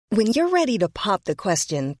When you're ready to pop the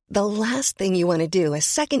question, the last thing you want to do is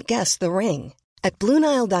second-guess the ring. At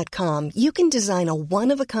BlueNile.com, you can design a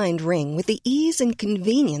one-of-a-kind ring with the ease and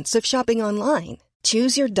convenience of shopping online.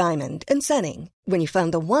 Choose your diamond and setting. When you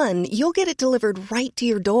find the one, you'll get it delivered right to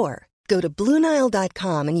your door. Go to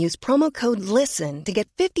BlueNile.com and use promo code LISTEN to get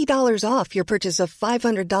 $50 off your purchase of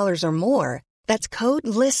 $500 or more. That's code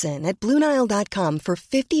LISTEN at BlueNile.com for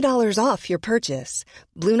 $50 off your purchase.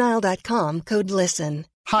 BlueNile.com, code LISTEN.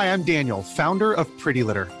 Hi, I'm Daniel, founder of Pretty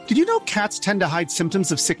Litter. Did you know cats tend to hide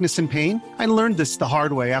symptoms of sickness and pain? I learned this the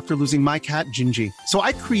hard way after losing my cat, Gingy. So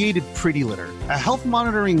I created Pretty Litter, a health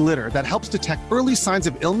monitoring litter that helps detect early signs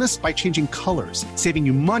of illness by changing colors, saving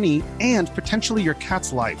you money and potentially your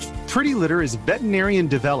cat's life. Pretty Litter is veterinarian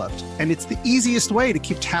developed, and it's the easiest way to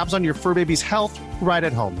keep tabs on your fur baby's health right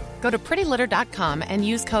at home. Go to prettylitter.com and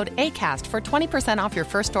use code ACAST for 20% off your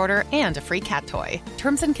first order and a free cat toy.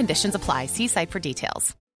 Terms and conditions apply. See site for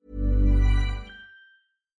details.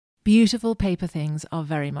 Beautiful paper things are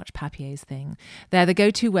very much Papier's thing. They're the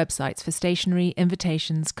go-to websites for stationery,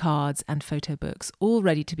 invitations, cards and photo books, all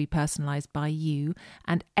ready to be personalised by you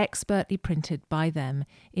and expertly printed by them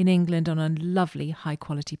in England on a lovely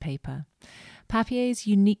high-quality paper. Papier's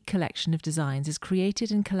unique collection of designs is created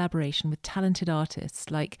in collaboration with talented artists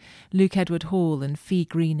like Luke Edward Hall and Fee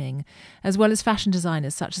Greening, as well as fashion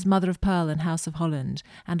designers such as Mother of Pearl and House of Holland,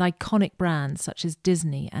 and iconic brands such as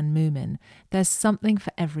Disney and Moomin. There's something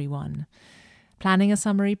for everyone. Planning a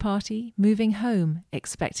summery party? Moving home?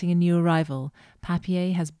 Expecting a new arrival?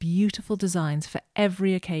 Papier has beautiful designs for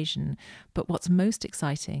every occasion, but what's most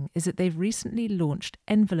exciting is that they've recently launched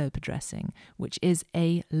envelope addressing, which is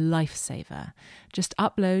a lifesaver. Just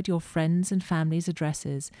upload your friends' and family's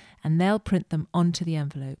addresses and they'll print them onto the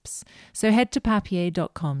envelopes. So head to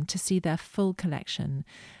papier.com to see their full collection,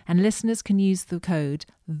 and listeners can use the code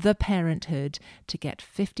THEPARENTHOOD to get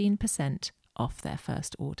 15% off their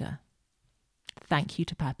first order. Thank you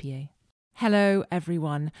to Papier. Hello,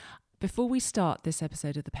 everyone. Before we start this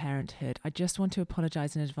episode of The Parenthood, I just want to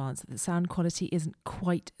apologise in advance that the sound quality isn't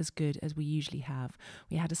quite as good as we usually have.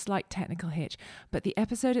 We had a slight technical hitch, but the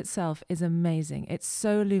episode itself is amazing. It's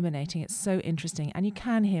so illuminating, it's so interesting, and you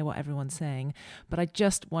can hear what everyone's saying. But I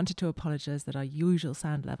just wanted to apologise that our usual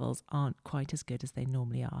sound levels aren't quite as good as they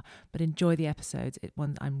normally are. But enjoy the episodes. It's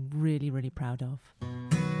one I'm really, really proud of.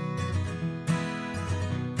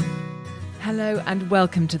 Hello and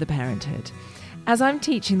welcome to The Parenthood. As I'm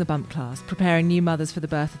teaching the bump class, preparing new mothers for the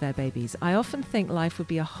birth of their babies, I often think life would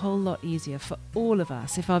be a whole lot easier for all of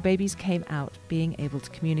us if our babies came out being able to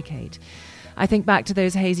communicate. I think back to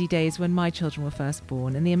those hazy days when my children were first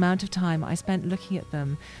born and the amount of time I spent looking at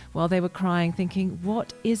them while they were crying, thinking,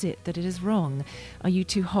 what is it that is wrong? Are you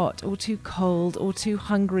too hot or too cold or too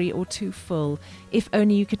hungry or too full? If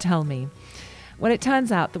only you could tell me. Well, it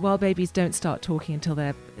turns out that while babies don't start talking until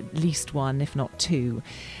they're at least 1, if not 2,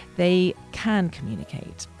 they can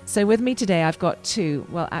communicate. So with me today, I've got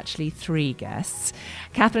 3 guests.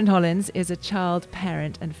 Catherine Hollins is a child,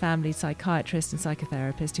 parent and family psychiatrist and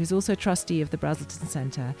psychotherapist who's also trustee of the Brazelton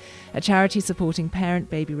Centre, a charity supporting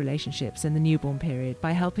parent-baby relationships in the newborn period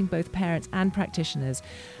by helping both parents and practitioners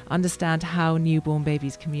understand how newborn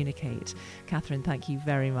babies communicate. Catherine, thank you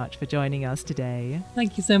very much for joining us today.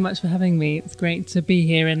 Thank you so much for having me. It's great to be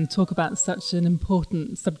here and talk about such an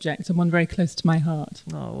important subject and one very close to my heart.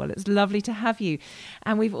 Oh, well, it's lovely to have you.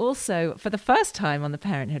 And we've also, for the first time on the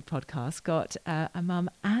Parenthood podcast, got a mum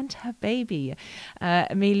and her baby.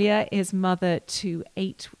 Amelia is mother to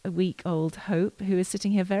 8-week-old Hope, who is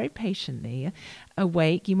sitting here very patiently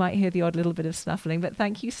awake. You might hear the odd little bit of snuffling, but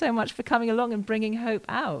thank you so much for coming along and bringing Hope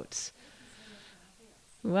out.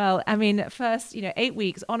 Well, I mean, first, 8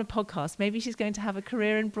 weeks on a podcast, maybe she's going to have a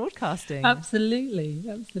career in broadcasting.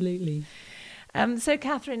 Absolutely. So,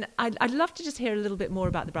 Catherine, I'd love to just hear a little bit more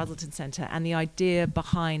about the Brazelton Centre and the idea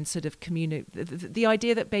behind sort of the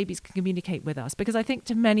idea that babies can communicate with us, because I think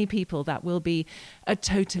to many people that will be a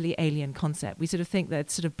totally alien concept. We sort of think they're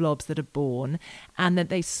sort of blobs that are born and that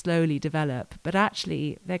they slowly develop, but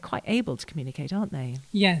actually they're quite able to communicate, aren't they?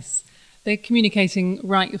 Yes, they're communicating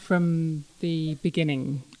right from the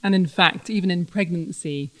beginning. And in fact, even in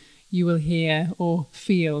pregnancy, you will hear or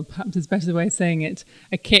feel, perhaps is a better way of saying it,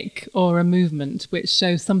 a kick or a movement which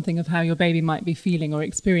shows something of how your baby might be feeling or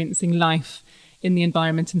experiencing life in the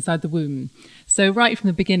environment inside the womb. So right from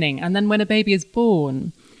the beginning. And then when a baby is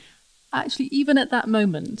born, actually even at that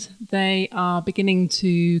moment, they are beginning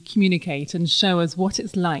to communicate and show us what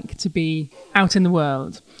it's like to be out in the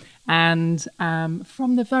world. And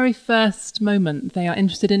from the very first moment, they are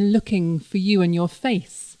interested in looking for you and your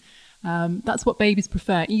face. That's what babies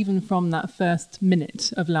prefer, even from that first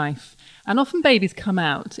minute of life. And often babies come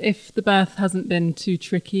out, if the birth hasn't been too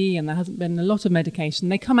tricky and there hasn't been a lot of medication,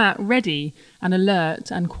 they come out ready and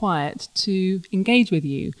alert and quiet to engage with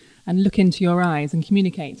you and look into your eyes and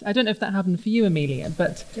communicate. I don't know if that happened for you, Amelia,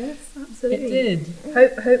 but yes, absolutely. It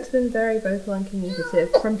did. Hope's been very vocal and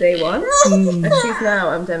communicative from day one, and she's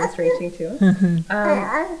now demonstrating to us.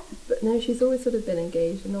 But no, she's always sort of been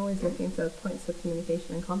engaged and always looking for points of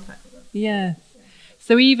communication and contact with us. Yeah.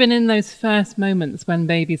 So even in those first moments when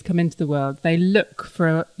babies come into the world, they look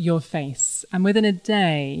for your face, and within a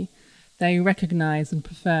day, they recognise and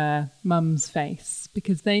prefer mum's face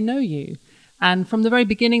because they know you. And from the very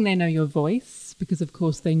beginning, they know your voice because, of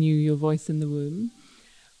course, they knew your voice in the womb.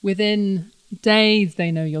 Within days,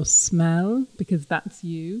 they know your smell because that's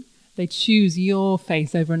you. They choose your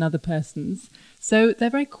face over another person's. So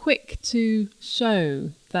they're very quick to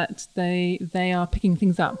show that they are picking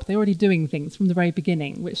things up. They're already doing things from the very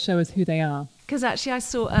beginning, which show us who they are. Because actually I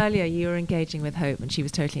saw earlier you were engaging with Hope and she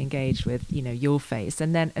was totally engaged with, your face.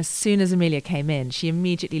 And then as soon as Amelia came in, she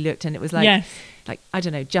immediately looked and it was like, yes. like, I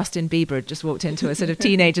don't know, Justin Bieber had just walked into a sort of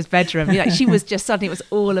teenager's bedroom. Like, she was just suddenly, it was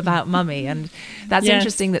all about mummy. And that's yes.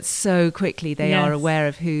 interesting that so quickly they yes. are aware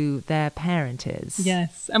of who their parent is.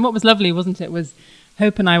 Yes. And what was lovely, wasn't it, was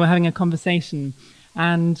Hope and I were having a conversation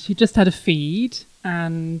and she just had a feed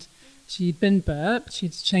and she'd been burped,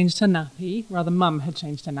 she'd changed her nappy, rather mum had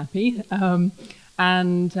changed her nappy,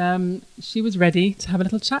 and she was ready to have a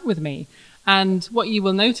little chat with me. And what you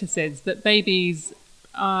will notice is that babies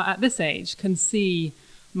at this age can see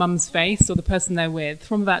mum's face or the person they're with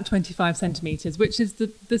from about 25 centimetres, which is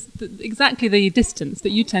exactly the distance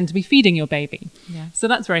that you tend to be feeding your baby. Yeah. So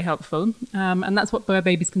that's very helpful, and that's what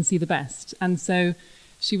babies can see the best. And so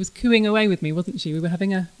she was cooing away with me, wasn't she? We were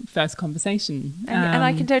having a first conversation. And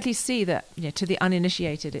I can totally see that, to the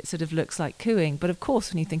uninitiated, it sort of looks like cooing. But of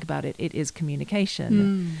course, when you think about it, it is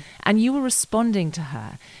communication. And you were responding to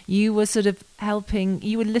her. You were sort of helping,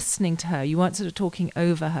 you were listening to her. You weren't sort of talking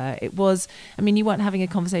over her. It was, you weren't having a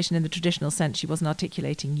conversation in the traditional sense. She wasn't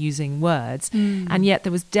articulating using words. And yet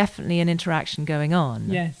there was definitely an interaction going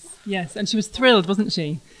on. Yes. And she was thrilled, wasn't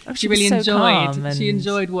she? Oh, she really was so enjoyed. She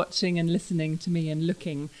enjoyed watching and listening to me and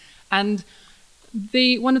looking. And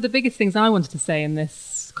one of the biggest things I wanted to say in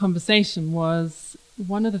this conversation was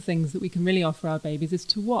one of the things that we can really offer our babies is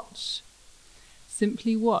to watch.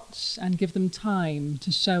 Simply watch and give them time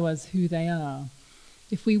to show us who they are.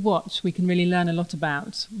 If we watch, we can really learn a lot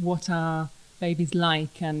about what our babies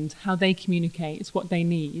like and how they communicate, what they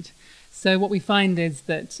need. So what we find is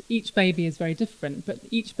that each baby is very different, but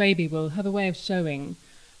each baby will have a way of showing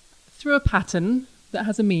through a pattern that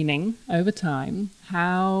has a meaning over time,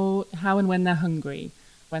 how and when they're hungry,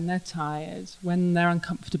 when they're tired, when they're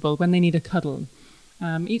uncomfortable, when they need a cuddle.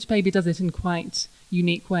 Each baby does it in quite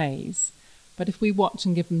unique ways. But if we watch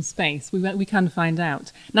and give them space, we can find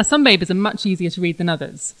out. Now, some babies are much easier to read than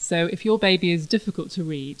others. So if your baby is difficult to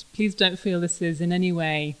read, please don't feel this is in any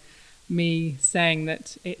way me saying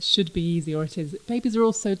that it should be easy or it is. Babies are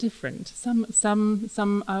all so different.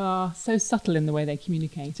 Some are so subtle in the way they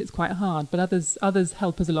communicate. It's quite hard, but others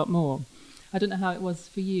help us a lot more. I don't know how it was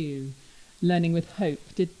for you, learning with Hope.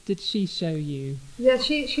 Did she show you? Yeah,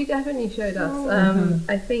 she definitely showed us.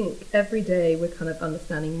 I think every day we're kind of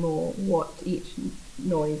understanding more what each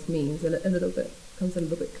noise means. A little bit becomes a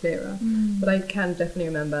little bit clearer. But I can definitely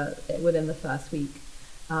remember within the first week,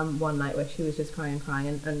 one night where she was just crying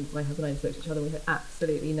and my husband and I just looked at each other and we had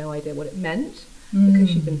absolutely no idea what it meant because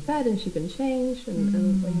she'd been fed and she'd been changed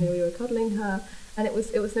and we were cuddling her and it was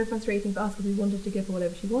so frustrating for us because we wanted to give her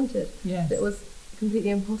whatever she wanted. Yes. It was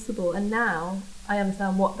completely impossible, and now I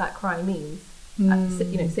understand what that cry means.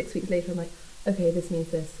 6 weeks later I'm like, okay, this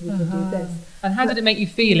means this, we can do this. And how did it make you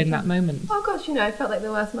feel in that moment? Oh gosh, I felt like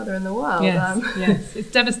the worst mother in the world. Yes,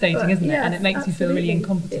 it's devastating, isn't it? Yes, And it makes you feel really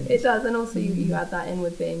incompetent. It does, and also you add that in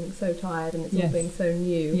with being so tired and it's all being so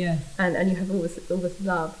new. Yes. And you have all this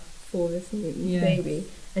love for this new baby,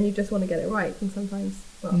 and you just want to get it right. And sometimes,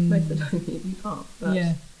 most of the time you can't. But.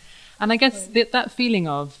 Yeah. And I guess that feeling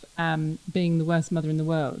of being the worst mother in the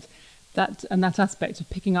world, that aspect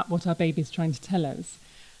of picking up what our baby is trying to tell us,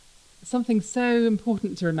 something so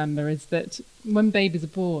important to remember is that when babies are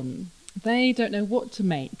born, they don't know what to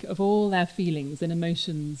make of all their feelings and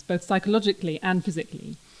emotions, both psychologically and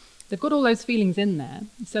physically. They've got all those feelings in there,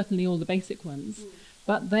 certainly all the basic ones,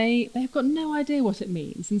 but they've got no idea what it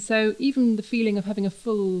means. And so even the feeling of having a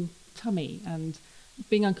full tummy and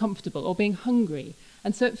being uncomfortable or being hungry,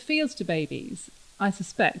 and so it feels to babies, I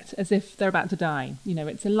suspect, as if they're about to die.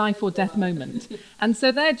 It's a life or death moment. And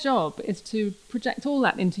so their job is to project all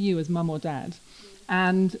that into you as mum or dad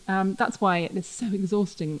And that's why it's so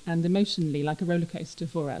exhausting and emotionally like a roller coaster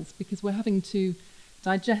for us, because we're having to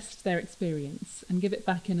digest their experience and give it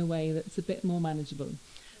back in a way that's a bit more manageable.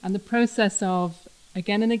 And the process of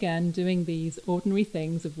again and again doing these ordinary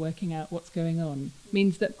things of working out what's going on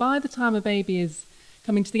means that by the time a baby is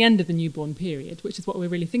coming to the end of the newborn period, which is what we're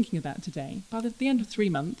really thinking about today, by the end of 3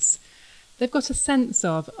 months, they've got a sense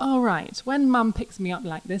of, oh, right, when mum picks me up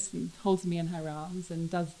like this and holds me in her arms and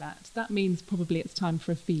does that, that means probably it's time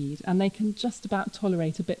for a feed. And they can just about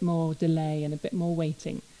tolerate a bit more delay and a bit more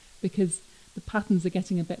waiting because the patterns are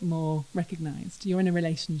getting a bit more recognised. You're in a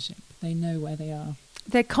relationship. They know where they are.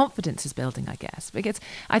 Their confidence is building, I guess, because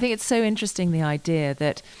I think it's so interesting, the idea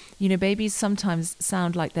that, you know, babies sometimes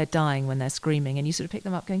sound like they're dying when they're screaming, and you sort of pick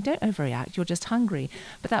them up going, don't overreact, you're just hungry.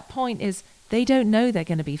 But that point is they don't know they're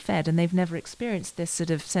going to be fed, and they've never experienced this sort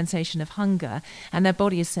of sensation of hunger, and their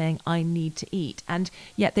body is saying, I need to eat. And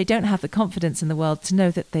yet they don't have the confidence in the world to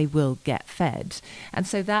know that they will get fed. And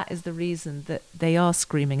so that is the reason that they are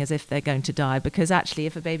screaming as if they're going to die, because actually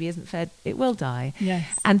if a baby isn't fed, it will die.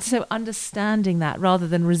 Yes. And so understanding that rather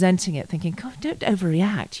than resenting it, thinking, God, don't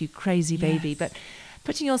overreact, you crazy baby. Yes. But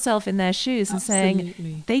putting yourself in their shoes and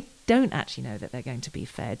saying they don't actually know that they're going to be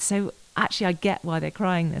fed. So actually I get why they're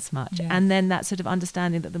crying this much. Yes. And then that sort of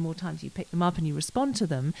understanding that the more times you pick them up and you respond to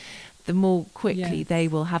them, the more quickly they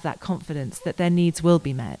will have that confidence that their needs will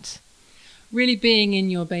be met. Really being in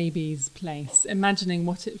your baby's place, imagining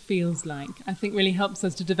what it feels like, I think really helps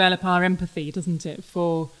us to develop our empathy, doesn't it,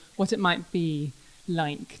 for what it might be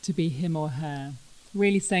like to be him or her.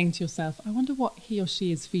 Really saying to yourself, I wonder what he or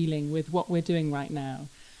she is feeling with what we're doing right now.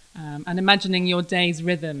 And imagining your day's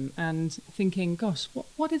rhythm and thinking, gosh,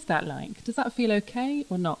 what is that like? Does that feel okay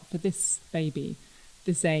or not for this baby,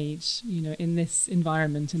 this age, you know, in this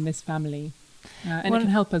environment, in this family? And it can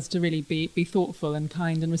help us to really be thoughtful and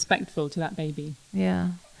kind and respectful to that baby. Yeah.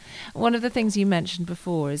 One of the things you mentioned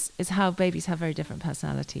before is how babies have very different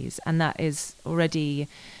personalities, and that is already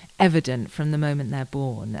evident from the moment they're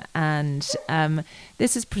born. And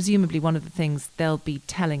this is presumably one of the things they'll be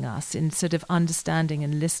telling us in sort of understanding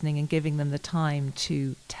and listening and giving them the time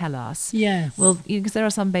to tell us. Yes. Well, because there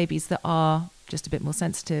are some babies that are just a bit more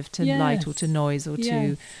sensitive to light or to noise or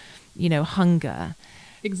to, you know, hunger.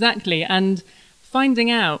 Exactly. And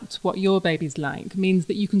finding out what your baby's like means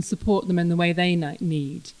that you can support them in the way they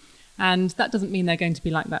need. And that doesn't mean they're going to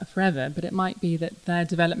be like that forever, but it might be that they're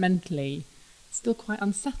developmentally still quite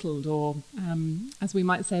unsettled or, as we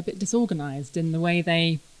might say, a bit disorganised in the way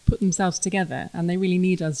they put themselves together. And they really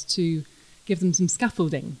need us to give them some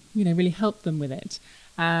scaffolding, you know, really help them with it.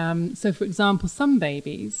 So, for example, some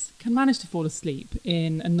babies can manage to fall asleep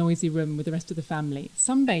in a noisy room with the rest of the family.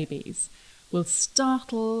 Some babies will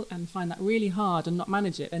startle and find that really hard and not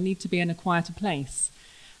manage it and need to be in a quieter place.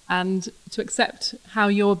 And to accept how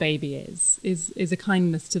your baby is a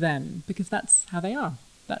kindness to them, because that's how they are.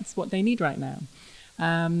 That's what they need right now.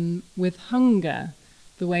 With hunger,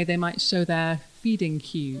 the way they might show their feeding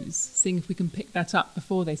cues, seeing if we can pick that up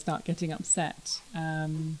before they start getting upset.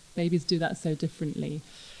 Babies do that so differently.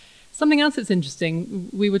 Something else that's interesting,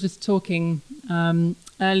 we were just talking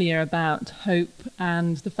earlier about hope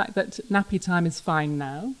and the fact that nappy time is fine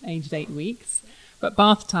now, aged 8 weeks, but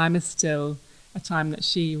bath time is still a time that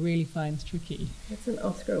she really finds tricky. It's an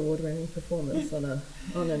Oscar award-winning performance on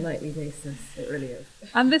a nightly basis. It really is.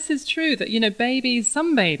 And this is true that, you know,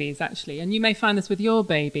 some babies actually, and you may find this with your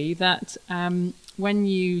baby, that when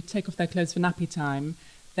you take off their clothes for nappy time,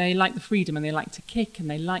 they like the freedom and they like to kick and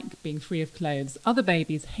they like being free of clothes. Other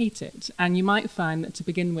babies hate it, and you might find that to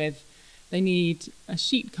begin with, they need a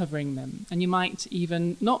sheet covering them, and you might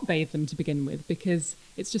even not bathe them to begin with because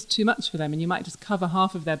it's just too much for them, and you might just cover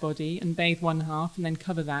half of their body and bathe one half and then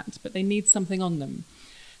cover that, but they need something on them.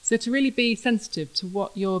 So to really be sensitive to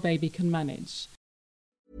what your baby can manage.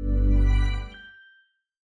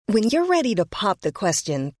 When you're ready to pop the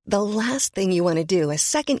question, the last thing you want to do is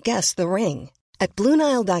second-guess the ring. At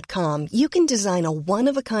BlueNile.com, you can design a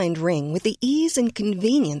one-of-a-kind ring with the ease and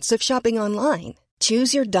convenience of shopping online.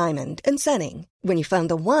 Choose your diamond and setting. When you find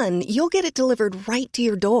the one, you'll get it delivered right to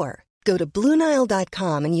your door. Go to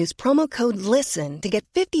BlueNile.com and use promo code LISTEN to get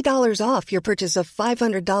 $50 off your purchase of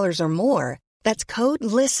 $500 or more. That's code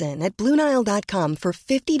LISTEN at BlueNile.com for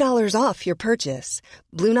 $50 off your purchase.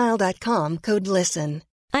 BlueNile.com, code LISTEN.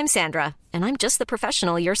 I'm Sandra, and I'm just the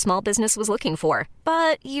professional your small business was looking for.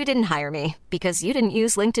 But you didn't hire me because you didn't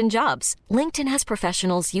use LinkedIn Jobs. LinkedIn has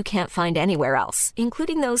professionals you can't find anywhere else,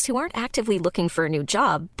 including those who aren't actively looking for a new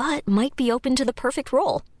job, but might be open to the perfect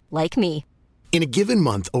role, like me. In a given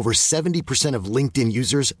month, over 70% of LinkedIn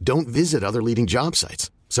users don't visit other leading job sites.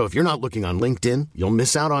 So if you're not looking on LinkedIn, you'll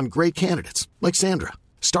miss out on great candidates like Sandra.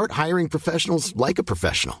 Start hiring professionals like a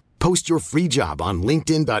professional. Post your free job on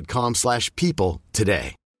linkedin.com/people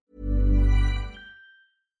today.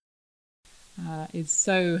 Is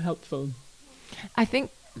so helpful. I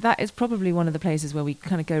think that is probably one of the places where we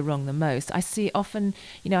kind of go wrong the most. I see often,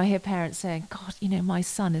 I hear parents saying, God, my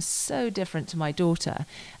son is so different to my daughter,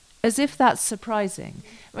 as if that's surprising.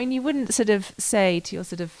 I mean, you wouldn't sort of say to your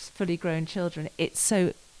sort of fully grown children, it's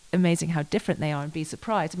so amazing how different they are, and be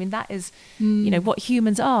surprised. I mean, that is, what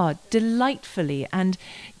humans are, delightfully and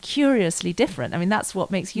curiously different. I mean, that's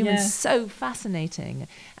what makes humans so fascinating.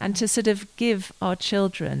 And to sort of give our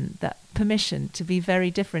children that permission to be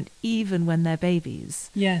very different, even when they're babies.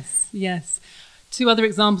 Yes. Two other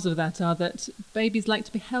examples of that are that babies like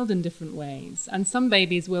to be held in different ways. And some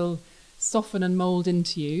babies will soften and mould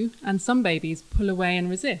into you, and some babies pull away and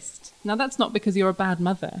resist. Now, that's not because you're a bad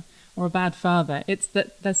mother or a bad father. It's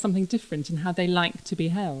that there's something different in how they like to be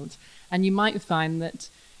held. And you might find that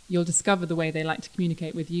you'll discover the way they like to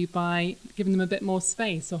communicate with you by giving them a bit more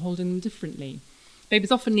space or holding them differently.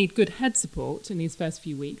 Babies often need good head support in these first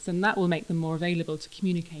few weeks, and that will make them more available to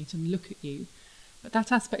communicate and look at you. But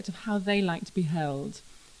that aspect of how they like to be held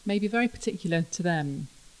may be very particular to them.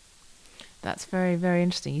 That's very, very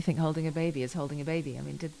interesting. You think holding a baby is holding a baby. I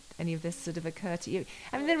mean, did any of this sort of occur to you?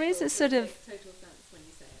 I mean, there is a sort of... total sense when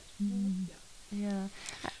you say it. Yeah.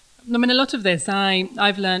 I mean, a lot of this,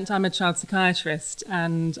 I've learnt, I'm a child psychiatrist,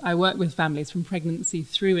 and I work with families from pregnancy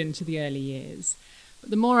through into the early years. But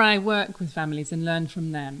the more I work with families and learn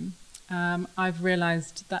from them, I've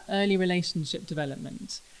realised that early relationship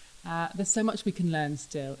development, there's so much we can learn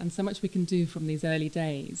still, and so much we can do from these early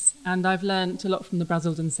days. And I've learnt a lot from the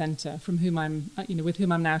Brazelton Centre, from whom with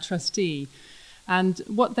whom I'm now a trustee. And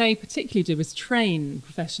what they particularly do is train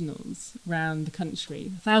professionals around the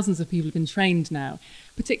country. Thousands of people have been trained now,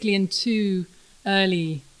 particularly in two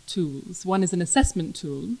early tools. One is an assessment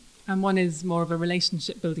tool, and one is more of a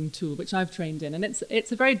relationship building tool, which I've trained in. And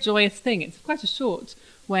it's a very joyous thing. It's quite a short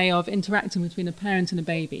way of interacting between a parent and a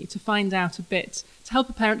baby to find out a bit, to help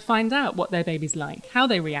a parent find out what their baby's like, how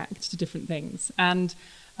they react to different things. And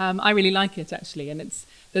I really like it, actually. And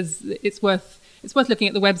it's worth looking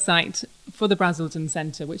at the website for the Brazelton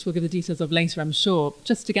Centre, which we'll give the details of later, I'm sure,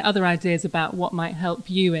 just to get other ideas about what might help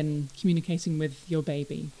you in communicating with your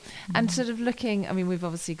baby. And sort of looking, I mean, we've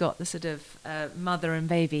obviously got the sort of mother and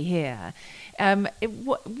baby here.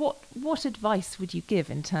 What advice would you give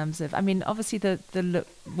in terms of, I mean, obviously the look,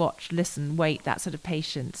 watch, listen, wait, that sort of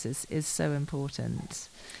patience is so important.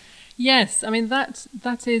 Yes, I mean, that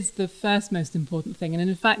is the first most important thing. And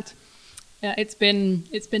in fact, it's been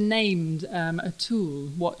named a tool,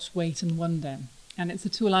 Watch, Wait and Wonder. And it's a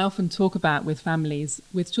tool I often talk about with families,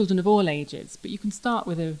 with children of all ages, but you can start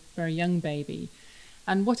with a very young baby.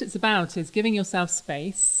 And what it's about is giving yourself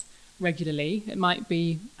space regularly. It might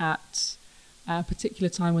be at a particular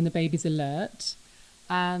time when the baby's alert,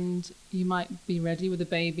 and you might be ready with the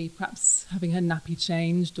baby, perhaps having her nappy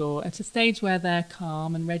changed, or at a stage where they're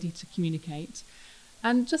calm and ready to communicate.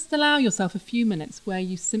 And just allow yourself a few minutes where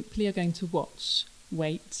you simply are going to watch,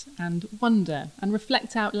 wait and wonder, and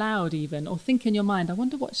reflect out loud even, or think in your mind, I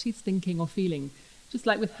wonder what she's thinking or feeling. Just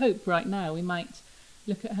like with Hope right now, we might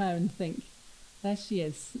look at her and think, there she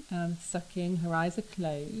is, sucking, her eyes are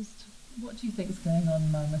closed. What do you think is going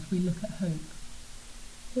on, Mum, if we look at Hope?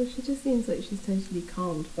 Well, she just seems like she's totally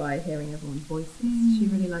calmed by hearing everyone's voices. She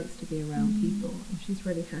really likes to be around people, and she's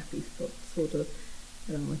really happy sort of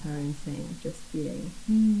along with her own thing, just being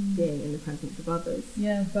in the presence of others.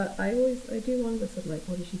 Yeah. But I do wonder sort of like,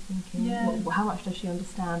 what is she thinking? Yeah. How much does she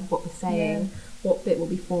understand what we're saying? Yeah. What bit will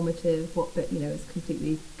be formative? What bit, is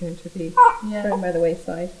completely going to be thrown by the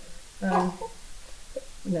wayside?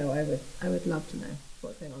 No, I would love to know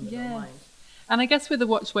what's going on in her mind. And I guess with the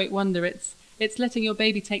Watch, Wait, Wonder, it's letting your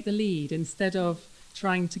baby take the lead instead of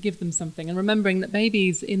trying to give them something, and remembering that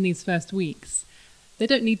babies in these first weeks, they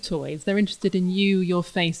don't need toys. They're interested in you, your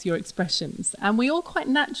face, your expressions. And we all quite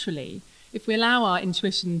naturally, if we allow our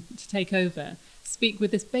intuition to take over, speak with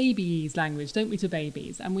this baby's language, don't we, to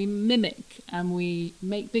babies? And we mimic and we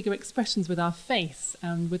make bigger expressions with our face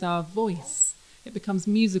and with our voice. It becomes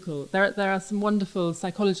musical. There are some wonderful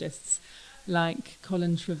psychologists like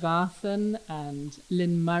Colin Trevarthen and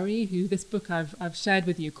Lynn Murray, who this book I've shared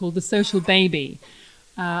with you called The Social Baby,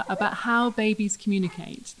 about how babies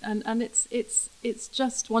communicate. And it's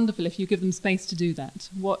just wonderful if you give them space to do that.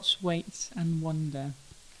 Watch, wait and wonder.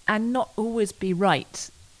 And not always be right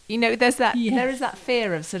You know, there is that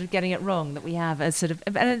fear of sort of getting it wrong that we have as sort of,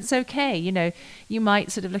 and it's okay. You know, you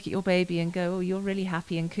might sort of look at your baby and go, oh, you're really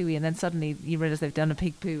happy and cooey, and then suddenly you realise they've done a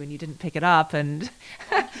pig poo and you didn't pick it up, and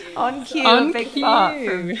on cue, a big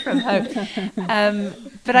fart from home.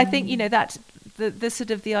 But I think, you know, that the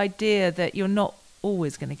sort of the idea that you're not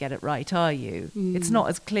always going to get it right, are you? It's not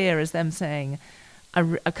as clear as them saying,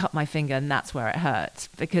 I cut my finger and that's where it hurts,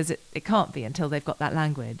 because it can't be until they've got that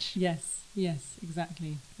language. Yes,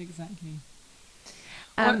 exactly.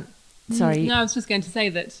 Sorry. No, I was just going to say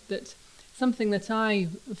that something that I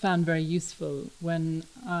found very useful when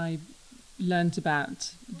I learnt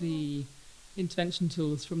about the intervention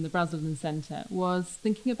tools from the Brazelton Centre was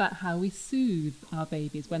thinking about how we soothe our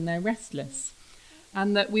babies when they're restless,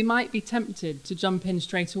 and that we might be tempted to jump in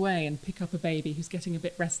straight away and pick up a baby who's getting a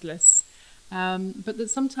bit restless, but that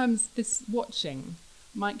sometimes this watching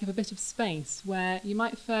might give a bit of space where you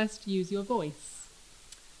might first use your voice.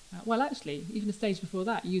 Well, actually, even a stage before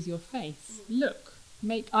that, use your face. Look,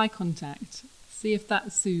 make eye contact, see if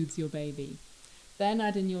that soothes your baby. Then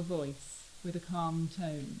add in your voice with a calm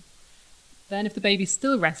tone. Then if the baby's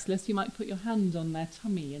still restless, you might put your hand on their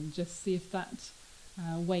tummy and just see if that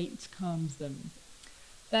weight calms them.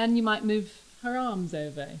 Then you might move her arms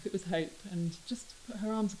over, if it was Hope, and just put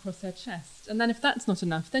her arms across her chest. And then if that's not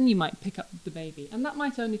enough, then you might pick up the baby. And that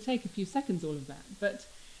might only take a few seconds, all of that. But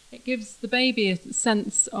it gives the baby a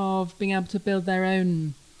sense of being able to build their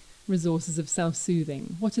own resources of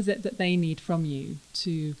self-soothing. What is it that they need from you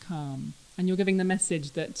to calm? And you're giving the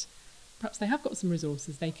message that perhaps they have got some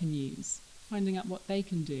resources they can use, finding out what they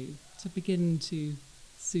can do to begin to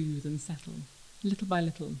soothe and settle, little by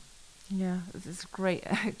little. Yeah, this is great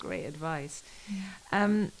advice.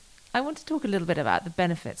 I want to talk a little bit about the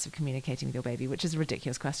benefits of communicating with your baby, which is a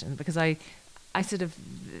ridiculous question, because I sort of,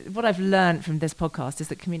 what I've learned from this podcast is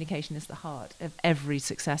that communication is the heart of every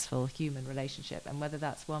successful human relationship, and whether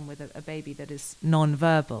that's one with a baby that is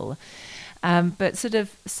non-verbal. But sort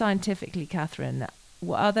of scientifically, Catherine,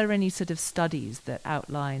 are there any sort of studies that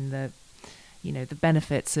outline the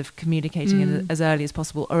benefits of communicating as early as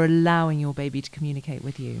possible, or allowing your baby to communicate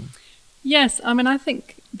with you? Yes, I mean, I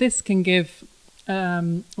think this can give,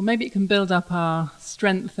 or maybe it can build up our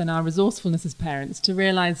strength and our resourcefulness as parents to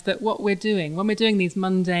realise that what we're doing, when we're doing these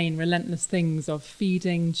mundane, relentless things of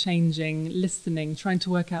feeding, changing, listening, trying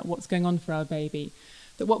to work out what's going on for our baby,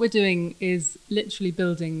 that what we're doing is literally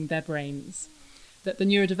building their brains, that the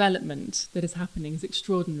neurodevelopment that is happening is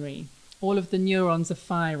extraordinary. All of the neurons are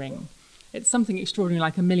firing. It's something extraordinary,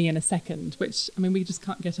 like 1 million a second, which, I mean, we just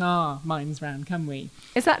can't get our minds round, can we?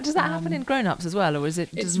 Does that happen in grown-ups as well, or is it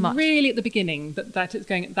it's really at the beginning that it's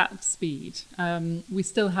going at that speed. We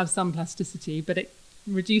still have some plasticity, but it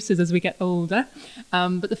reduces as we get older.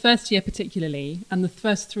 But the first year particularly, and the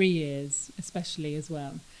first 3 years especially as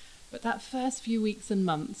well. But that first few weeks and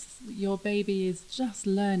months, your baby is just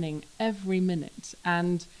learning every minute.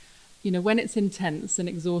 And when it's intense and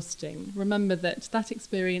exhausting, remember that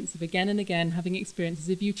experience of again and again having experiences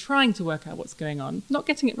of you trying to work out what's going on, not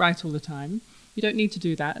getting it right all the time. You don't need to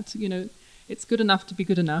do that. It's good enough to be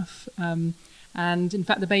good enough. And in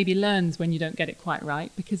fact, the baby learns when you don't get it quite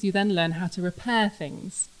right, because you then learn how to repair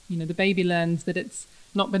things. The baby learns that it's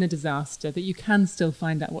not been a disaster, that you can still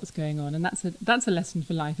find out what's going on. And that's a lesson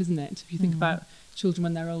for life, isn't it? If you think about children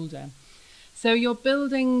when they're older. So you're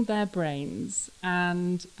building their brains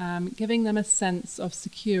and giving them a sense of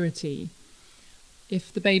security.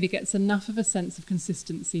 If the baby gets enough of a sense of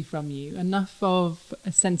consistency from you, enough of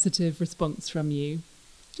a sensitive response from you,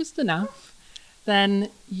 just enough, then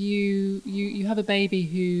you have a baby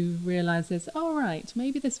who realises, oh, right,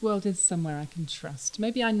 maybe this world is somewhere I can trust.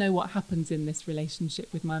 Maybe I know what happens in this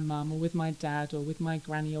relationship with my mum or with my dad or with my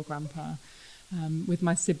granny or grandpa, with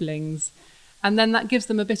my siblings. And then that gives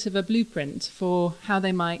them a bit of a blueprint for how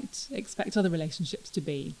they might expect other relationships to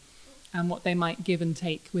be and what they might give and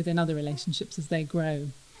take within other relationships as they grow.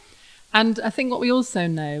 And I think what we also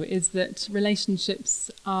know is that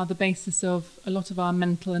relationships are the basis of a lot of our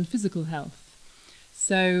mental and physical health.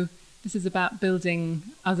 So this is about building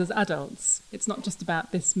us as adults. It's not just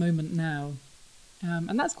about this moment now.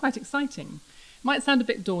 And that's quite exciting. Might sound a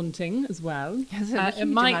bit daunting as well. It's a huge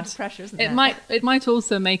amount of pressure, isn't it? It might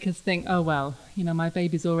also make us think, oh, well, my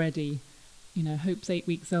baby's already, Hope's 8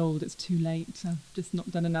 weeks old, it's too late, I've just not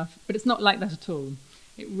done enough. But it's not like that at all.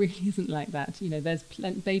 It really isn't like that.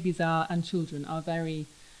 Babies and children are very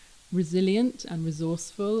resilient and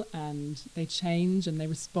resourceful, and they change and they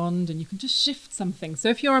respond, and you can just shift something. So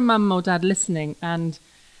if you're a mum or dad listening and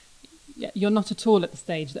you're not at all at the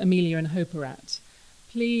stage that Amelia and Hope are at,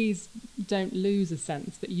 please don't lose a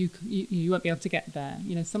sense that you won't be able to get there.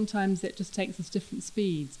 Sometimes it just takes us different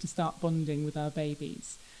speeds to start bonding with our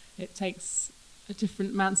babies. It takes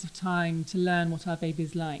different amounts of time to learn what our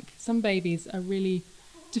baby's like. Some babies are really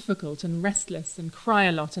difficult and restless and cry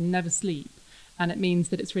a lot and never sleep, and it means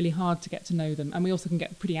that it's really hard to get to know them, and we also can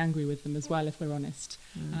get pretty angry with them as well if we're honest.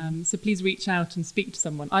 So please reach out and speak to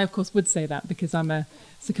someone. I of course would say that because I'm a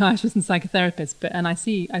psychiatrist and psychotherapist, and I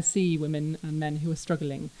see women and men who are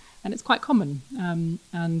struggling, and it's quite common.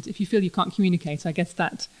 And if you feel you can't communicate, I guess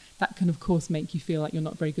that can of course make you feel like you're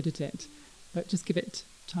not very good at it, but just give it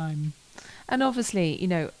time. And obviously,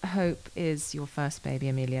 Hope is your first baby,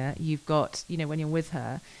 Amelia. You've got, when you're with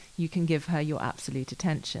her, you can give her your absolute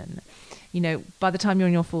attention. By the time you're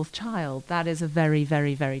on your fourth child, that is a very,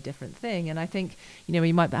 very, very different thing. And I think,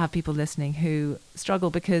 you might have people listening who struggle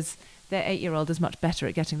because their 8-year-old is much better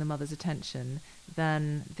at getting the mother's attention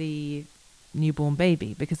than the newborn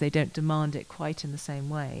baby because they don't demand it quite in the same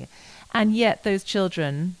way. And yet those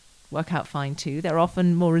children work out fine too. They're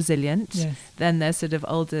often more resilient than their sort of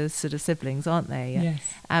older sort of siblings, aren't they? Yes.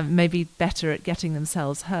 Maybe better at getting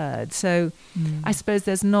themselves heard. So I suppose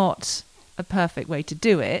there's not a perfect way to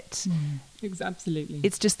do it. Absolutely.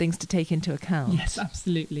 It's just things to take into account. Yes,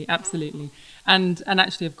 absolutely. And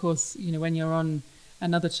actually, of course, when you're on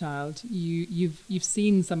another child, you've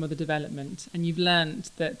seen some of the development, and you've learned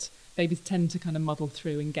that babies tend to kind of muddle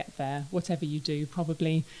through and get there, whatever you do,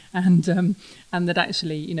 probably, and that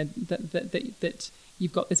actually, that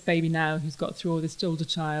you've got this baby now who's got through all this older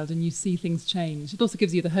child, and you see things change. It also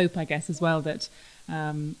gives you the hope, I guess, as well that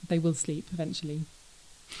they will sleep eventually.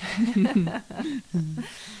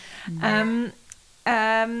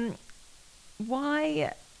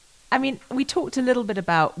 Why? I mean, we talked a little bit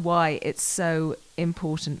about why it's so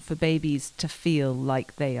important for babies to feel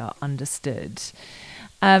like they are understood.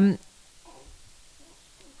 It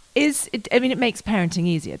makes parenting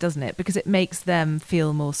easier, doesn't it? Because it makes them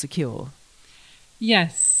feel more secure.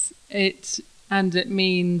 Yes, it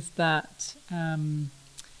means that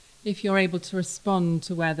if you're able to respond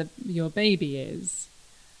to where your baby is,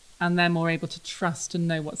 and they're more able to trust and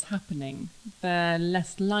know what's happening, they're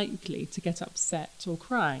less likely to get upset or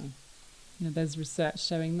cry. There's research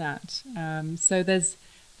showing that. So there's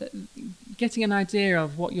getting an idea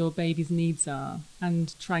of what your baby's needs are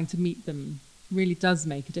and trying to meet them really does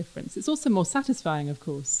make a difference. It's also more satisfying, of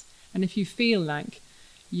course. And if you feel like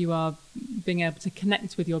you are being able to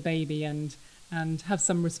connect with your baby and have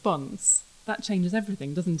some response, that changes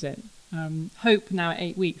everything, doesn't it? Hope, now at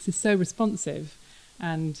 8 weeks, is so responsive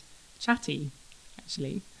and chatty,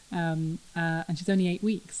 actually. And she's only 8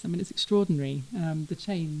 weeks. I mean, it's extraordinary, the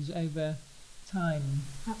change over time.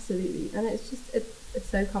 Absolutely. And it's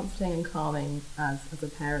so comforting and calming as a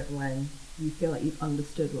parent when you feel like you've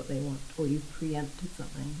understood what they want, or you've preempted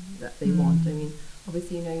something that they want. I mean,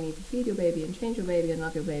 obviously, you need to feed your baby and change your baby and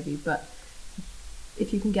love your baby, but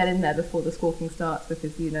if you can get in there before the squawking starts,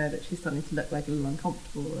 because you know that she's starting to look like a little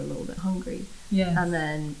uncomfortable or a little bit hungry, and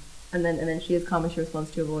then she is calm as she responds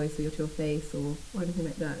to your voice or to your face or anything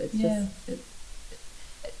like that. It's just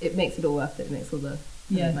it makes it all worth it. It makes all the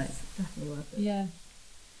nights definitely worth it. Yeah.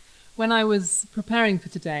 When I was preparing for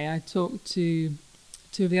today, I talked to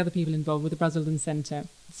two of the other people involved with the Brazelton Centre,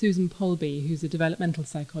 Susan Polby, who's a developmental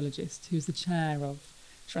psychologist, who's the chair of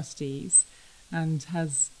trustees and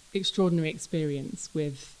has extraordinary experience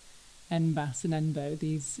with NBAS and NBO,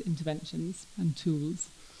 these interventions and tools,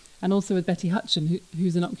 and also with Betty Hutchin,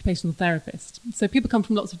 who's an occupational therapist. So people come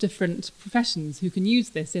from lots of different professions who can use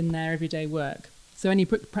this in their everyday work. So any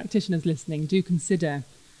practitioners listening, do consider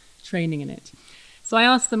training in it. So I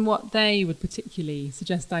asked them what they would particularly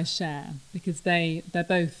suggest I share, because they're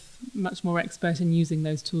both much more expert in using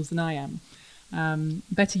those tools than I am.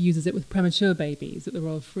 Betty uses it with premature babies at the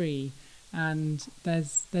Royal Free, and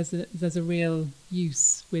there's a real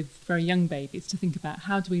use with very young babies to think about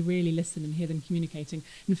how do we really listen and hear them communicating.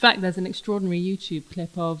 In fact, there's an extraordinary YouTube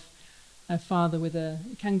clip of a father with a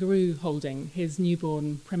kangaroo holding his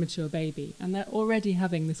newborn premature baby, and they're already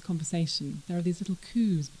having this conversation. There are these little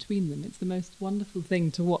coos between them. It's the most wonderful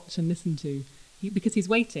thing to watch and listen to, because he's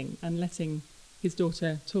waiting and letting his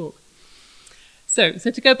daughter talk. So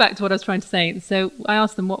to go back to what I was trying to say, so I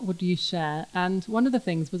asked them, what would you share? And one of the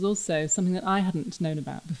things was also something that I hadn't known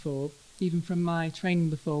about before, even from my training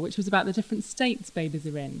before, which was about the different states babies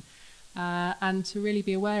are in. And to really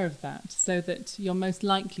be aware of that, so that you're most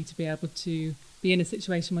likely to be able to be in a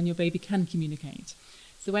situation when your baby can communicate.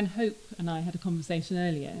 So when Hope and I had a conversation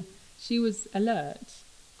earlier, she was alert,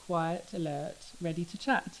 quiet, alert, ready to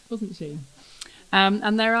chat, wasn't she?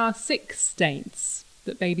 And there are 6 states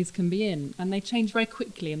that babies can be in, and they change very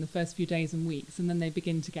quickly in the first few days and weeks, and then they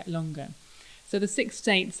begin to get longer. So the 6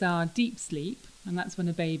 states are deep sleep, and that's when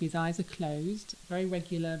a baby's eyes are closed, very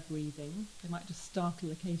regular breathing. They might just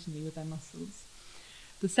startle occasionally with their muscles.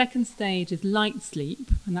 The second stage is light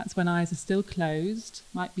sleep, and that's when eyes are still closed,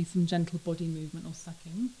 might be some gentle body movement or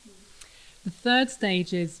sucking. The third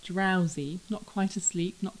stage is drowsy, not quite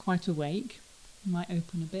asleep, not quite awake. Might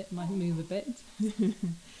open a bit, might move a bit.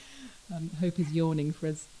 Hope is yawning for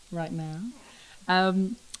us right now.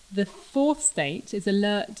 The fourth state is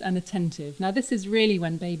alert and attentive. Now this is really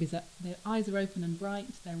when babies their eyes are open and bright,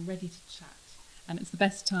 they're ready to chat. And it's the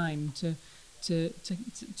best time to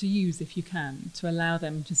use, if you can, to allow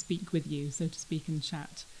them to speak with you, so to speak, and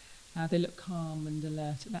chat. They look calm and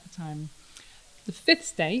alert at that time. The fifth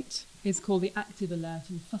state is called the active alert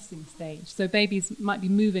and fussing stage. So babies might be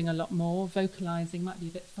moving a lot more, vocalising, might be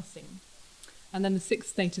a bit fussing. And then the sixth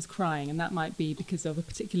state is crying, and that might be because of a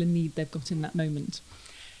particular need they've got in that moment.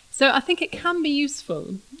 So I think it can be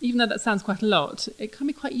useful, even though that sounds quite a lot, it can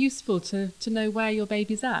be quite useful to know where your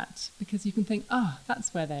baby's at, because you can think,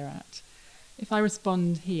 that's where they're at. If I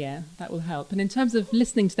respond here, that will help. And in terms of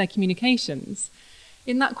listening to their communications,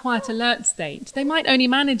 in that quiet alert state, they might only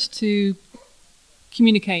manage to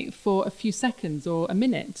communicate for a few seconds or a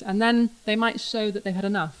minute, and then they might show that they've had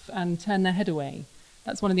enough and turn their head away.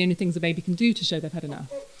 That's one of the only things a baby can do to show they've had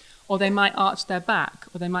enough. Or they might arch their back,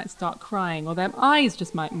 or they might start crying, or their eyes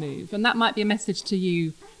just might move. And that might be a message to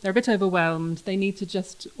you. They're a bit overwhelmed. They need to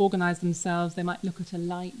just organise themselves. They might look at a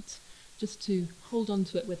light just to hold on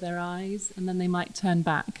to it with their eyes, and then they might turn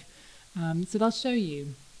back. So they'll show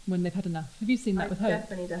you when they've had enough. Have you seen that with Hope?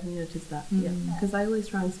 Definitely noticed that, yeah. Because I always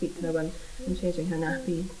try and speak to her when I'm changing her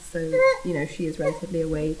nappy, so, she is relatively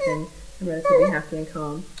awake and relatively happy and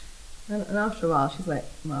calm. And after a while, she's like,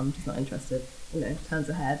 Mum, just not interested. Turns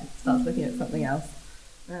her head, starts looking at something else.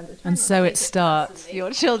 And so it starts.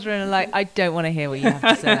 Your children are like, I don't want to hear what you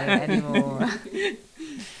have to say anymore.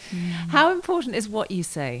 How important is what you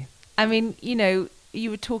say? I mean, you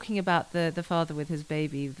were talking about the father with his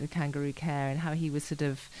baby, the kangaroo care, and how he was sort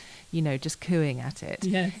of, just cooing at it.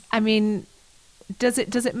 Yes. I mean, does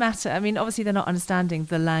it matter? I mean, obviously they're not understanding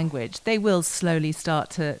the language. They will slowly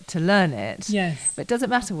start to learn it. Yes. But does it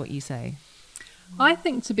matter what you say? I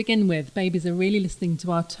think to begin with, babies are really listening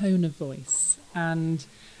to our tone of voice. And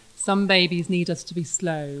some babies need us to be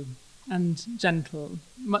slow and gentle,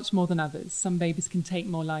 much more than others. Some babies can take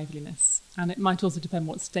more liveliness. And it might also depend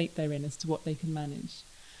what state they're in as to what they can manage.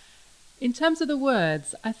 In terms of the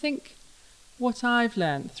words, I think what I've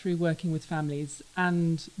learned through working with families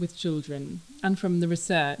and with children and from the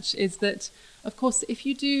research is that, of course, if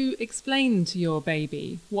you do explain to your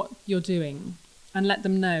baby what you're doing and let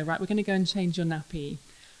them know, right, we're going to go and change your nappy.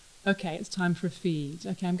 Okay, it's time for a feed.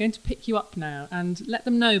 Okay, I'm going to pick you up now, and let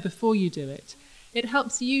them know before you do it. It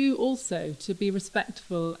helps you also to be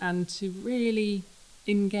respectful and to really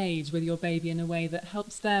engage with your baby in a way that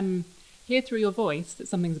helps them hear through your voice that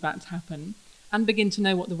something's about to happen and begin to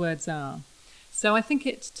know what the words are. So I think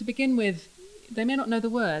to begin with, they may not know the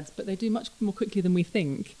words, but they do much more quickly than we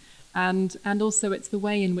think. And also it's the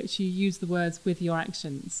way in which you use the words with your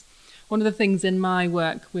actions. One of the things in my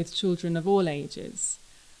work with children of all ages,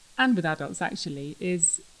 and with adults actually,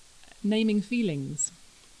 is naming feelings.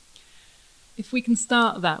 If we can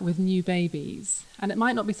start that with new babies, and it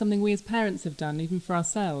might not be something we as parents have done, even for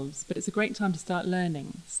ourselves, but it's a great time to start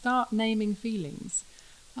learning. Start naming feelings.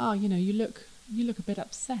 You look a bit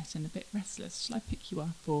upset and a bit restless. Shall I pick you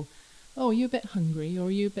up? Or, are you a bit hungry? Or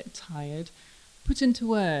are you a bit tired? Put into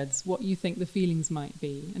words what you think the feelings might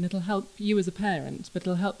be, and it'll help you as a parent, but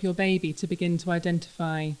it'll help your baby to begin to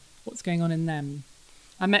identify what's going on in them.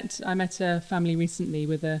 I met a family recently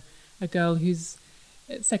with a girl who's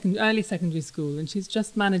at early secondary school, and she's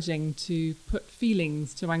just managing to put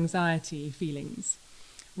feelings to anxiety feelings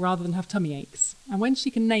rather than have tummy aches. And when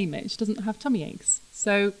she can name it, she doesn't have tummy aches.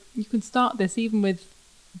 So you can start this even with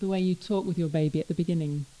the way you talk with your baby at the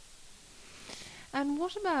beginning. And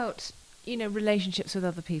what about, relationships with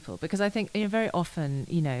other people? Because I think, very often,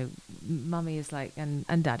 mummy is like,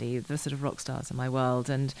 and daddy, the sort of rock stars in my world.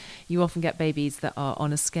 And you often get babies that are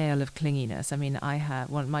on a scale of clinginess. I mean, I have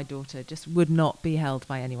my daughter just would not be held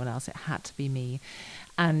by anyone else. It had to be me.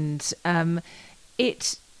 And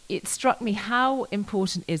it struck me, how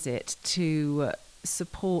important is it to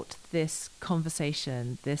support this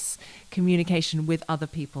conversation, this communication with other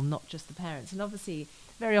people, not just the parents? And obviously,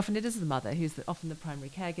 very often it is the mother who's often the primary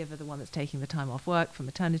caregiver, the one that's taking the time off work for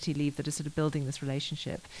maternity leave, that is sort of building this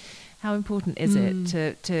relationship. How important is it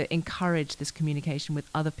to encourage this communication with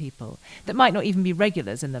other people that might not even be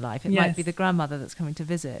regulars in the life? It might be the grandmother that's coming to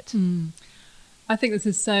visit. I think this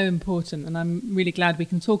is so important, and I'm really glad we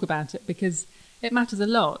can talk about it because it matters a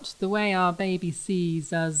lot. The way our baby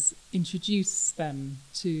sees us introduce them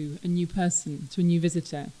to a new person, to a new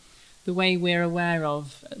visitor. The way we're aware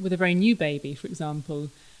of, with a very new baby, for example,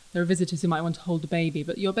 there are visitors who might want to hold the baby,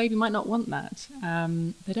 but your baby might not want that.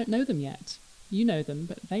 They don't know them yet. You know them,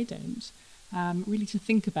 but they don't. Really to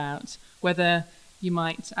think about whether you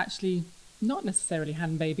might actually not necessarily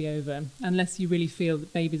hand baby over unless you really feel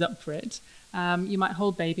that baby's up for it. You might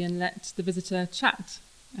hold baby and let the visitor chat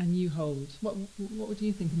and you hold. What would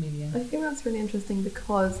you think, Amelia? I think that's really interesting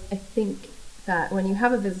because I think that when you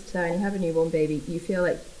have a visitor and you have a newborn baby, you feel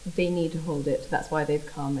like they need to hold it. That's why they've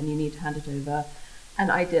come and you need to hand it over.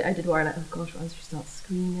 And I did worry, like, oh gosh, once she starts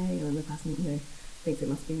screaming and the person, thinks it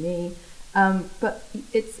must be me. But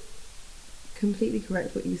it's completely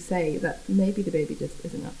correct what you say, that maybe the baby just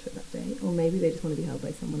isn't up to it that day, or maybe they just want to be held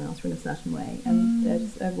by someone else or in a certain way, and they're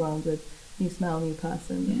just overwhelmed with new smell, new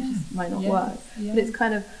person, and it just might not work. But it's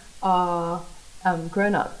kind of our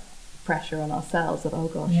grown-up pressure on ourselves of, oh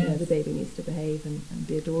gosh, the baby needs to behave and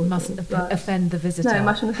be adorable. Mustn't offend the visitor. No,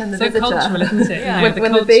 mustn't offend the visitor. So cultural, isn't it?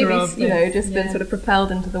 When the baby's, just been sort of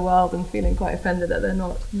propelled into the world and feeling quite offended that they're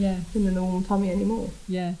not in the normal tummy anymore.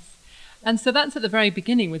 Yes. And so that's at the very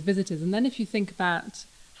beginning with visitors. And then if you think about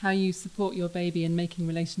how you support your baby in making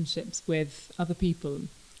relationships with other people,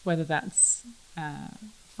 whether that's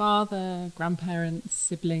father, grandparents,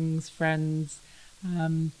 siblings, friends,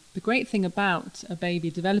 the great thing about a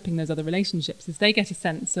baby developing those other relationships is they get a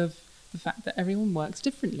sense of the fact that everyone works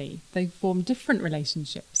differently. They form different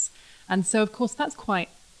relationships. And so, of course, that's quite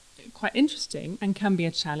interesting and can be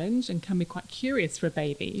a challenge and can be quite curious for a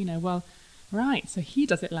baby. Right, so he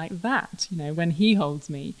does it like that, when he holds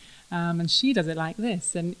me, and she does it like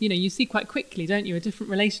this. And, you see quite quickly, don't you, a different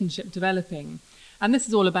relationship developing. And this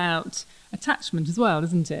is all about attachment as well,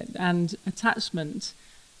 isn't it? And attachment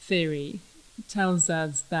theory tells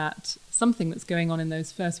us that something that's going on in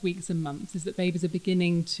those first weeks and months is that babies are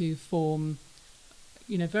beginning to form,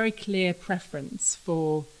 very clear preference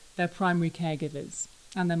for their primary caregivers.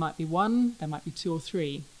 And there might be one, there might be two or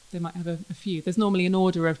three. They might have a few. There's normally an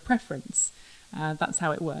order of preference. That's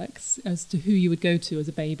how it works, as to who you would go to as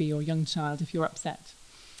a baby or young child if you're upset.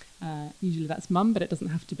 Usually that's mum, but it doesn't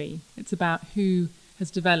have to be. It's about who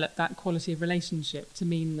has developed that quality of relationship to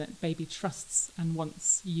mean that baby trusts and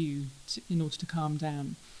wants you in order to calm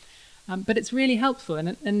down. But it's really helpful.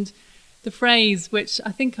 And the phrase, which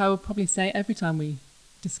I think I will probably say every time we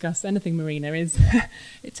discuss anything, Marina, is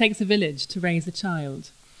it takes a village to raise a child.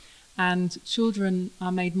 And children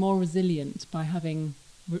are made more resilient by having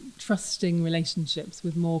trusting relationships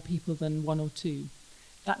with more people than one or two.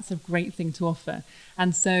 That's a great thing to offer.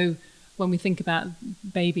 And so when we think about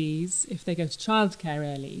babies, if they go to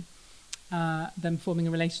childcare early, them forming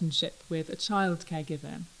a relationship with a child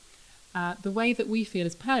caregiver, the way that we feel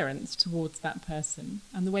as parents towards that person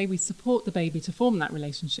and the way we support the baby to form that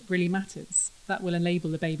relationship really matters. That will enable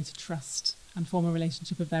the baby to trust and form a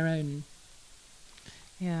relationship of their own.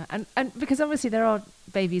 Yeah, and because obviously there are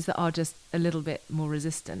babies that are just a little bit more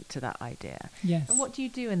resistant to that idea. Yes. And what do you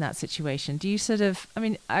do in that situation? Do you sort of,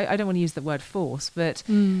 I don't want to use the word force, but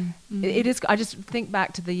it is, I just think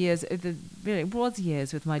back to the years, it was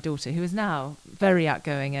years with my daughter, who is now very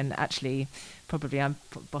outgoing and actually probably I'm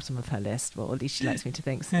bottom of her list, well, at least she likes me to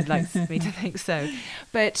think so.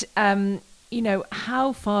 But,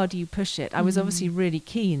 how far do you push it? I was obviously really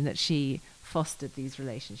keen that she fostered these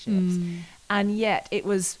relationships. And yet it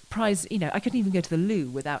was I couldn't even go to the loo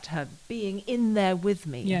without her being in there with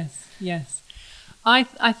me. Yes. I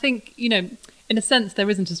think, in a sense, there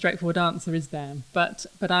isn't a straightforward answer, is there? But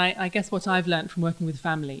I guess what I've learned from working with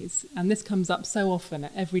families, and this comes up so often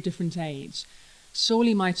at every different age,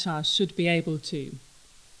 surely my child should be able to,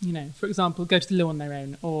 for example, go to the loo on their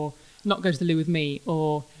own, or not go to the loo with me,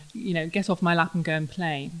 or, get off my lap and go and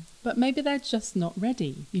play. But maybe they're just not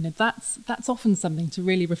ready. That's often something to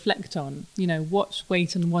really reflect on, watch,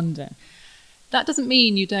 wait and wonder. That doesn't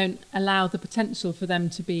mean you don't allow the potential for them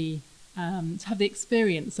to be, to have the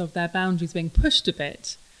experience of their boundaries being pushed a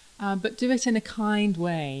bit, but do it in a kind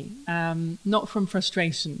way, not from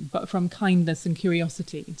frustration, but from kindness and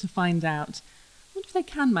curiosity to find out, what if they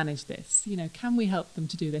can manage this? Can we help them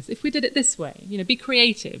to do this? If we did it this way, be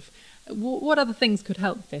creative. What other things could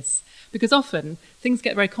help this? Because often things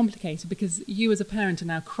get very complicated because you as a parent are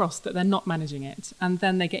now cross that they're not managing it, and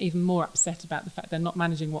then they get even more upset about the fact they're not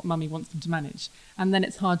managing what mummy wants them to manage, and then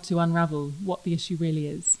it's hard to unravel what the issue really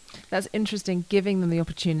is. That's interesting, giving them the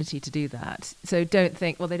opportunity to do that. So don't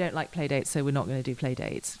think, well, they don't like play dates, so we're not going to do play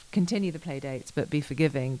dates. Continue the play dates, but be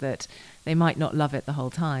forgiving that they might not love it the whole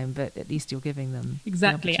time, but at least you're giving them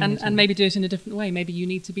exactly. the And maybe do it in a different way. Maybe you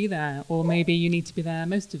need to be there, or maybe you need to be there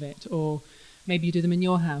most of it, or maybe you do them in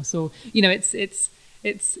your house, or it's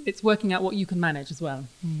working out what you can manage as well.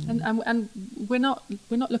 And we're not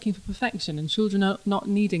looking for perfection, and children are not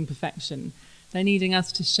needing perfection. They're needing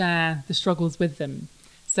us to share the struggles with them.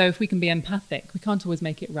 So if we can be empathic, we can't always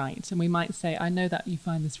make it right. And we might say, I know that you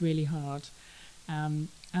find this really hard, and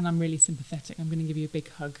I'm really sympathetic. I'm going to give you a big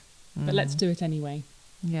hug. But let's do it anyway.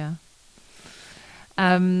 Yeah.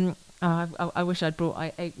 I wish I'd brought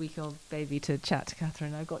my 8-week-old baby to chat to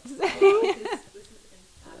Catherine, I've got to say.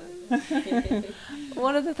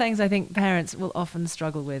 One of the things I think parents will often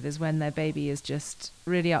struggle with is when their baby is just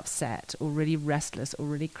really upset or really restless or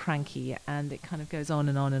really cranky, and it kind of goes on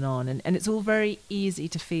and on and on. And it's all very easy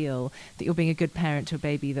to feel that you're being a good parent to a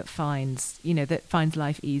baby that finds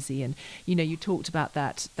life easy. And, you talked about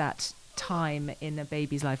that time in a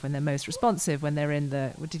baby's life when they're most responsive, when they're in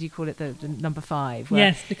what did you call it, the number 5?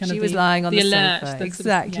 Where yes, she was lying on the alert, sofa.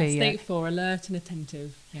 Exactly. State 4, alert and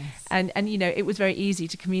attentive. Yes. And it was very easy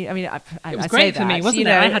to communicate. I mean, it was great for me, wasn't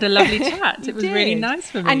it? I had a lovely chat. It was really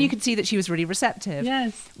nice for me. And you could see that she was really receptive.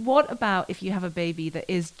 Yes. What about if you have a baby that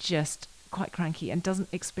is just quite cranky and doesn't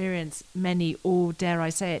experience many, or dare I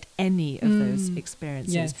say it, any of those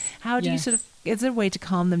experiences? Yes. How do you is there a way to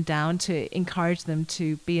calm them down, to encourage them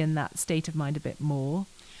to be in that state of mind a bit more?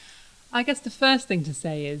 I guess the first thing to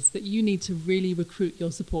say is that you need to really recruit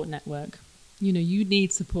your support network. You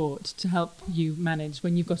need support to help you manage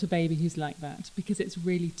when you've got a baby who's like that, because it's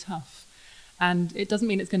really tough. And it doesn't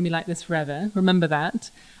mean it's going to be like this forever. Remember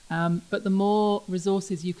that. But the more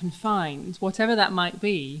resources you can find, whatever that might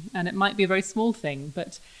be, and it might be a very small thing,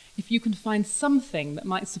 but if you can find something that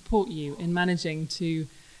might support you in managing to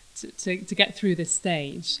get through this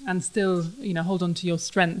stage and still, hold on to your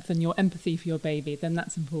strength and your empathy for your baby, then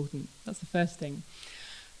that's important. That's the first thing.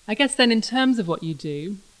 I guess then in terms of what you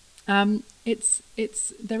do, there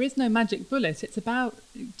is no magic bullet. It's about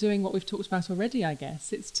doing what we've talked about already, I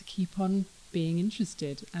guess. It's to keep on being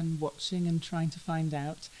interested and watching and trying to find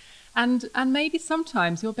out. And maybe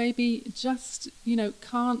sometimes your baby just,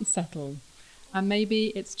 can't settle. And maybe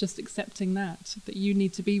it's just accepting that you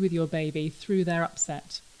need to be with your baby through their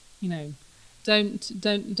upset. Don't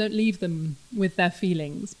leave them with their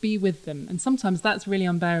feelings. Be with them. And sometimes that's really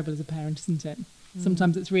unbearable as a parent, isn't it?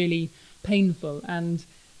 Sometimes it's really painful, and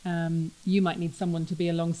you might need someone to be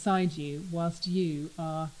alongside you whilst you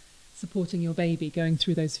are supporting your baby going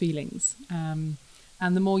through those feelings. And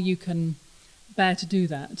the more you can bear to do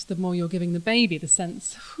that, the more you're giving the baby the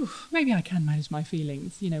sense, maybe I can manage my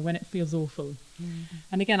feelings, when it feels awful.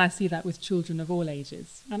 And again, I see that with children of all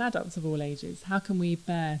ages and adults of all ages. How can we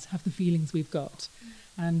bear to have the feelings we've got?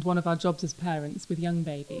 And one of our jobs as parents with young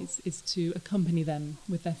babies is to accompany them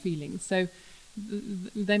with their feelings. So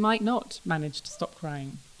they might not manage to stop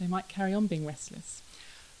crying. They might carry on being restless.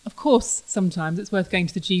 Of course, sometimes it's worth going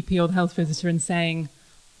to the GP or the health visitor and saying,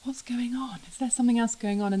 what's going on? Is there something else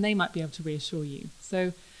going on? And they might be able to reassure you.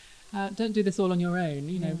 So don't do this all on your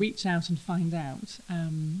own. Reach out and find out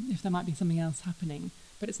if there might be something else happening.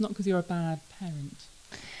 But it's not because you're a bad parent.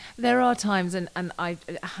 There are times, and I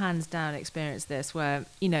hands down experienced this, where,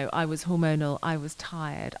 I was hormonal, I was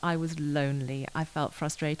tired, I was lonely, I felt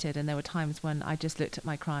frustrated, and there were times when I just looked at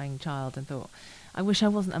my crying child and thought, I wish I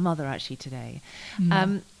wasn't a mother actually today.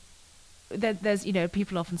 There's,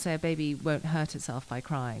 people often say a baby won't hurt itself by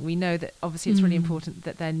crying. We know that obviously it's really important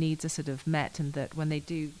that their needs are sort of met, and that when they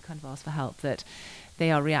do kind of ask for help, that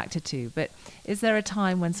they are reacted to. But is there a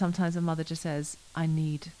time when sometimes a mother just says, I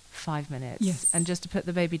need 5 minutes, yes, and just to put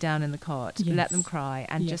the baby down in the cot, yes, let them cry,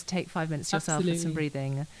 and just take 5 minutes yourself with some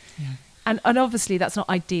breathing? Yeah. And obviously that's not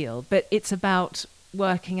ideal, but it's about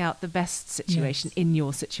working out the best situation in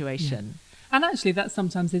your situation. Yeah. And actually that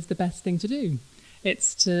sometimes is the best thing to do.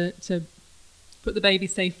 It's to put the baby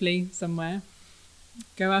safely somewhere,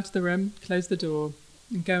 go out of the room, close the door,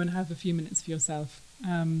 and go and have a few minutes for yourself.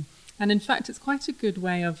 And in fact, it's quite a good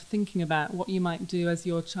way of thinking about what you might do as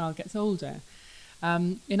your child gets older.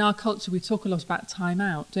 In our culture, we talk a lot about time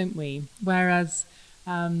out, don't we? Whereas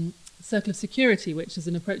circle of security, which is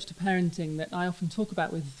an approach to parenting that I often talk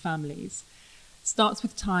about with families, starts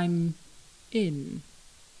with time in.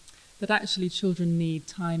 That actually children need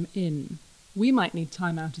time in. We might need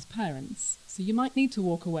time out as parents. So you might need to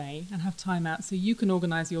walk away and have time out so you can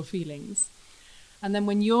organise your feelings. And then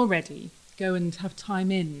when you're ready, go and have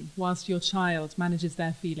time in whilst your child manages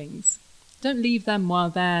their feelings. Don't leave them while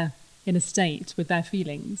they're in a state with their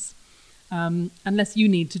feelings. unless you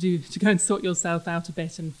need to go and sort yourself out a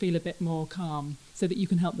bit and feel a bit more calm so that you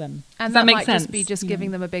can help them. And Does that make might sense? just be just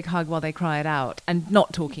giving them a big hug while they cry it out and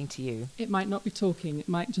not talking to you. It might not be talking. It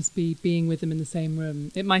might just be being with them in the same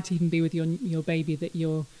room. It might even be with your baby that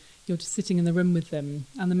you're just sitting in the room with them.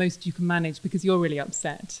 And the most you can manage, because you're really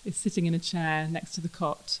upset, is sitting in a chair next to the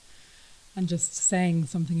cot and just saying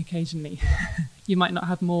something occasionally. You might not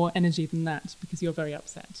have more energy than that because you're very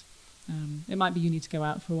upset. It might be you need to go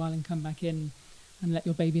out for a while and come back in and let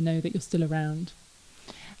your baby know that you're still around.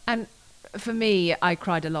 And for me, I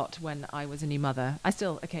cried a lot when I was a new mother. I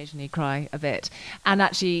still occasionally cry a bit. And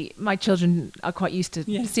actually, my children are quite used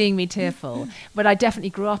to seeing me tearful. But I definitely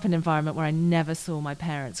grew up in an environment where I never saw my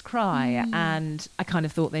parents cry. And I kind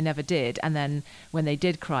of thought they never did. And then when they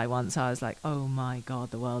did cry once, I was like, oh my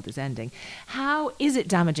God, the world is ending. How is it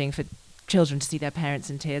damaging for children to see their parents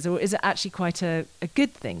in tears? Or is it actually quite a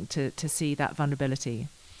good thing to see that vulnerability?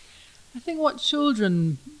 I think what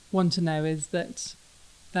children want to know is that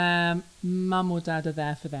their mum or dad are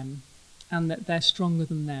there for them and that they're stronger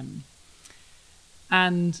than them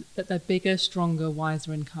and that they're bigger, stronger,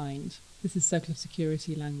 wiser and kind. This is circle of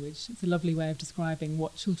security language. It's a lovely way of describing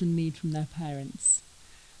what children need from their parents.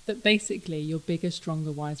 That basically you're bigger,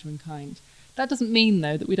 stronger, wiser and kind. That doesn't mean,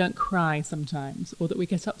 though, that we don't cry sometimes or that we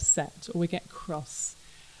get upset or we get cross.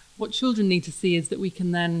 What children need to see is that we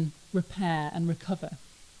can then repair and recover.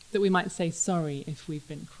 That we might say sorry if we've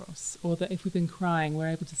been cross, or that if we've been crying, we're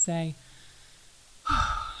able to say,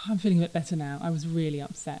 oh, I'm feeling a bit better now. I was really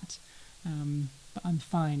upset, but I'm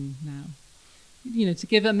fine now. You know, to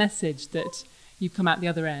give a message that you come out the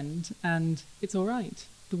other end and it's all right.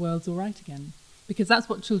 The world's all right again. Because that's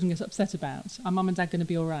what children get upset about. Are mum and dad going to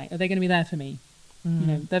be all right? Are they going to be there for me? You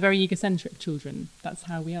know, they're very egocentric children. That's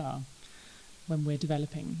how we are when we're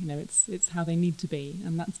developing. You know, it's how they need to be,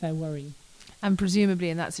 and that's their worry. And presumably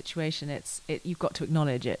in that situation, you've got to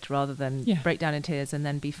acknowledge it rather than break down in tears and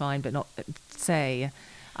then be fine, but not say,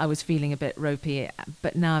 I was feeling a bit ropey,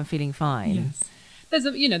 but now I'm feeling fine. Yes.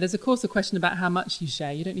 There's of course a question about how much you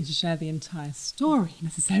share. You don't need to share the entire story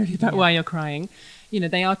necessarily about why you're crying. You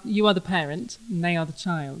know, you are the parent and they are the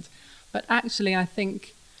child. But actually, I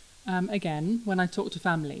think, again, when I talk to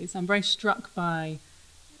families, I'm very struck by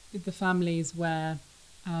the families where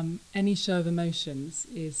any show of emotions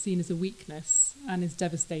is seen as a weakness and is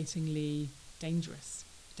devastatingly dangerous.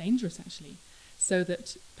 Dangerous, actually. So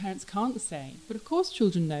that parents can't say. But of course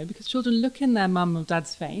children know, because children look in their mum or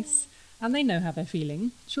dad's face and they know how they're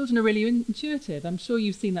feeling. Children are really intuitive. I'm sure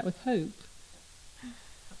you've seen that with Hope.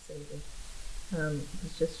 Absolutely.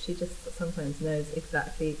 She just sometimes knows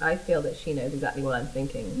exactly. I feel that she knows exactly what I'm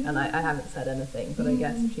thinking, and I haven't said anything, but I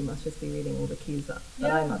guess she must just be reading all the cues that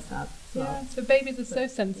I must have. Yeah, so babies are so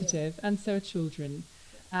sensitive, and so are children.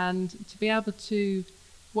 And to be able to,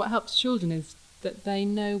 what helps children is that they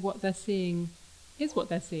know what they're seeing is what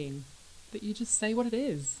they're seeing. That you just say what it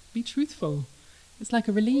is. Be truthful. It's like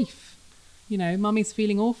a relief. You know, mummy's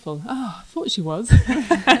feeling awful. Oh, I thought she was.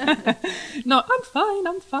 No,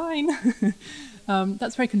 I'm fine.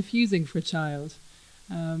 That's very confusing for a child.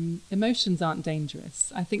 Emotions aren't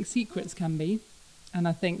dangerous. I think secrets can be, and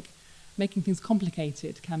I think making things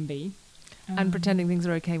complicated can be. And pretending things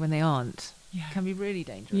are okay when they aren't can be really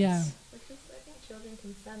dangerous. Yeah. Because I think children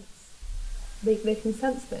can sense, they can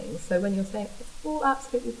sense things. So when you're saying, it's all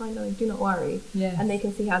absolutely fine, darling, do not worry, and they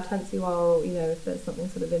can see how tense you are, or, you know, if there's something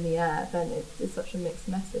sort of in the air, then it's such a mixed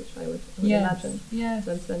message, I would imagine. Yes.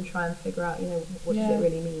 So then try and figure out, you know, what does it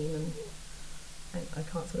really mean, and I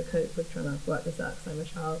can't sort of cope with trying to work this out because I'm a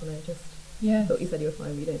child and I just thought you said you were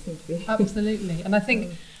fine, but you don't seem to be. Absolutely. And I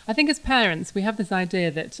think as parents, we have this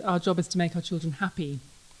idea that our job is to make our children happy.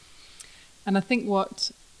 And I think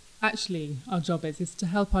what actually our job is to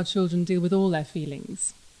help our children deal with all their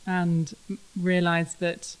feelings and realise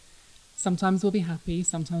that sometimes we'll be happy,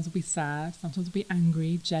 sometimes we'll be sad, sometimes we'll be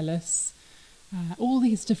angry, jealous, all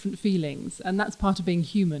these different feelings. And that's part of being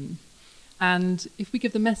human. And if we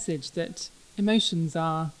give the message that emotions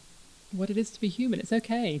are what it is to be human, it's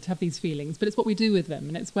okay to have these feelings, but it's what we do with them,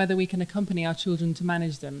 and it's whether we can accompany our children to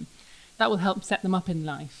manage them. That will help set them up in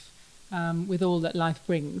life, with all that life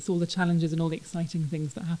brings, all the challenges and all the exciting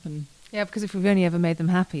things that happen. Yeah, because if we've only ever made them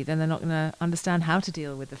happy, then they're not going to understand how to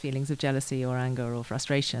deal with the feelings of jealousy or anger or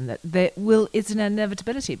frustration. It's an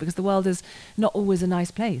inevitability, because the world is not always a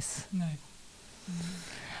nice place. No.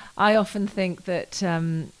 I often think that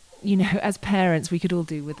you know, as parents, we could all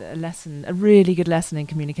do with a really good lesson in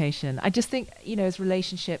communication. I just think, you know, as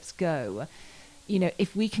relationships go, you know,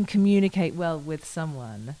 if we can communicate well with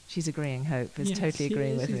someone, she's agreeing, Hope is totally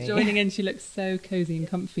agreeing with me. She's joining in. She looks so cosy and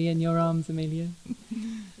comfy in your arms, Amelia.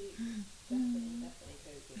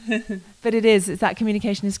 But it's that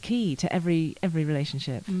communication is key to every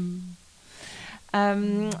relationship.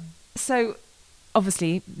 So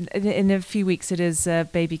obviously in a few weeks it is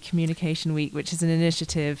Baby Communication Week, which is an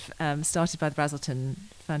initiative started by the Brazelton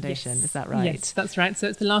Foundation. Yes. Is that right? Yes, that's right. So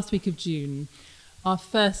it's the last week of June, our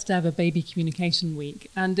first ever Baby Communication Week,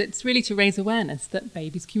 and it's really to raise awareness that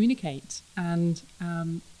babies communicate, and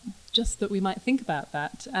just that we might think about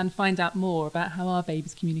that and find out more about how our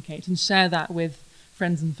babies communicate and share that with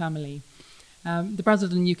friends and family. The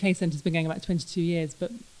Brazelton UK Centre has been going about 22 years,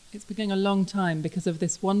 but it's been going a long time because of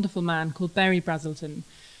this wonderful man called Barry Brazelton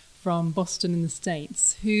from Boston in the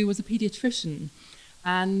States, who was a paediatrician,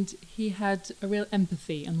 and he had a real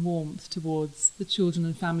empathy and warmth towards the children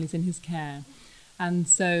and families in his care. And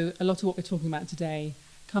so a lot of what we're talking about today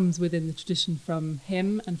comes within the tradition from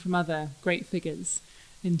him and from other great figures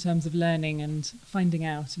in terms of learning and finding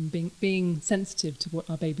out and being sensitive to what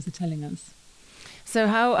our babies are telling us. So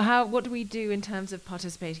what do we do in terms of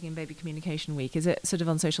participating in Baby Communication Week? Is it sort of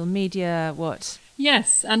on social media? What?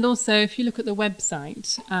 Yes, and also if you look at the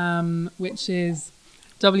website, which is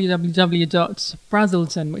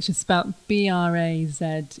www.brazelton, which is spelled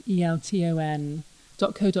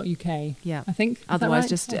BRAZELTON.co.uk. Yeah, I think. Otherwise,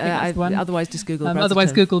 just otherwise just Google. Brazelton.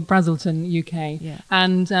 Otherwise, Google Brazelton UK. Yeah.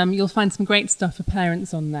 And you'll find some great stuff for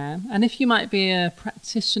parents on there. And if you might be a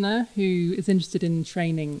practitioner who is interested in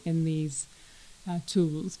training in these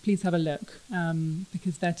tools, please have a look,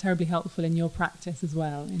 because they're terribly helpful in your practice as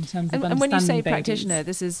well in terms of understanding. And when you say babies. Practitioner,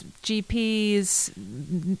 this is GPs,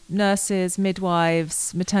 nurses,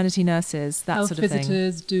 midwives, maternity nurses, that health sort of thing.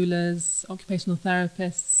 Visitors, doulas, occupational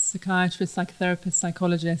therapists, psychiatrists, psychotherapists,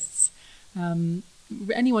 psychologists,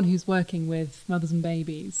 anyone who's working with mothers and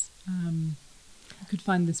babies could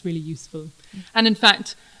find this really useful. And in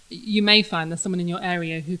fact, you may find there's someone in your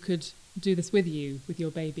area who could do this with you, with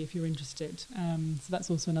your baby, if you're interested. So that's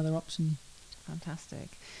also another option. Fantastic.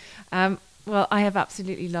 Well, I have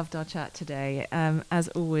absolutely loved our chat today. As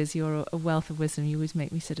always, you're a wealth of wisdom. You always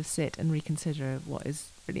make me sort of sit and reconsider what is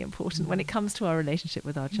really important when it comes to our relationship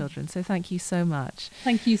with our children. So thank you so much.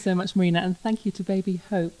 Thank you so much, Marina. And thank you to baby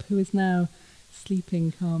Hope, who is now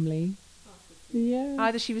sleeping calmly. Yeah.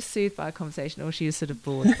 Either she was soothed by our conversation or she was sort of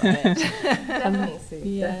bored by it. Definitely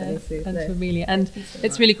soothed. And familiar. And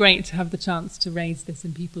it's really great to have the chance to raise this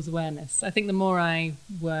in people's awareness. I think the more I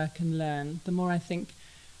work and learn, the more I think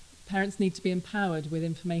parents need to be empowered with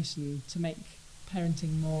information to make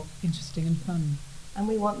parenting more interesting and fun. And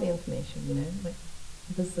we want the information, you know. Like,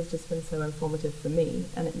 this has just been so informative for me,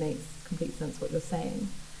 and it makes complete sense what you're saying.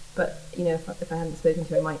 But, you know, if I hadn't spoken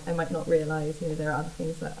to you, I might not realise, you know, there are other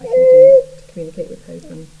things that I can do to communicate with Hope,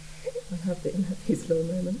 and I have these little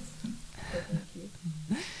moments. So thank you.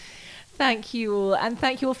 Thank you all, and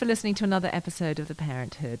thank you all for listening to another episode of The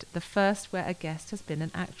Parenthood, the first where a guest has been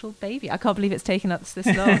an actual baby. I can't believe it's taken us this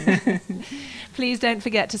long. Please don't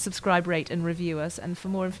forget to subscribe, rate and review us, and for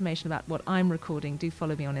more information about what I'm recording, do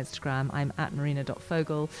follow me on Instagram. I'm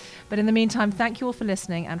 @marina.fogel. But in the meantime, thank you all for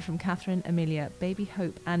listening, and from Catherine, Amelia, baby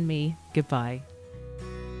Hope and me, goodbye.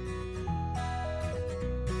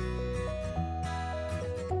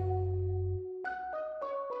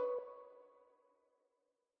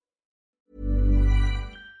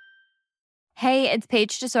 Hey, it's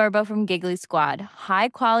Paige DeSorbo from Giggly Squad. High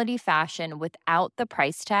quality fashion without the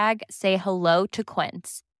price tag. Say hello to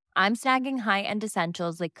Quince. I'm snagging high-end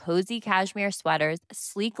essentials like cozy cashmere sweaters,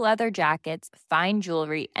 sleek leather jackets, fine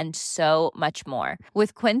jewelry, and so much more.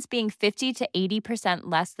 With Quince being 50 to 80%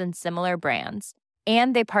 less than similar brands.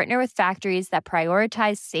 And they partner with factories that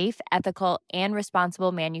prioritize safe, ethical, and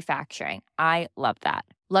responsible manufacturing. I love that.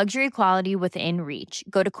 Luxury quality within reach.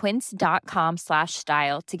 Go to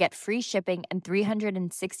quince.com/style to get free shipping and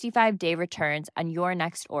 365-day returns on your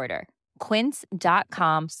next order.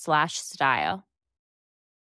 Quince.com/style.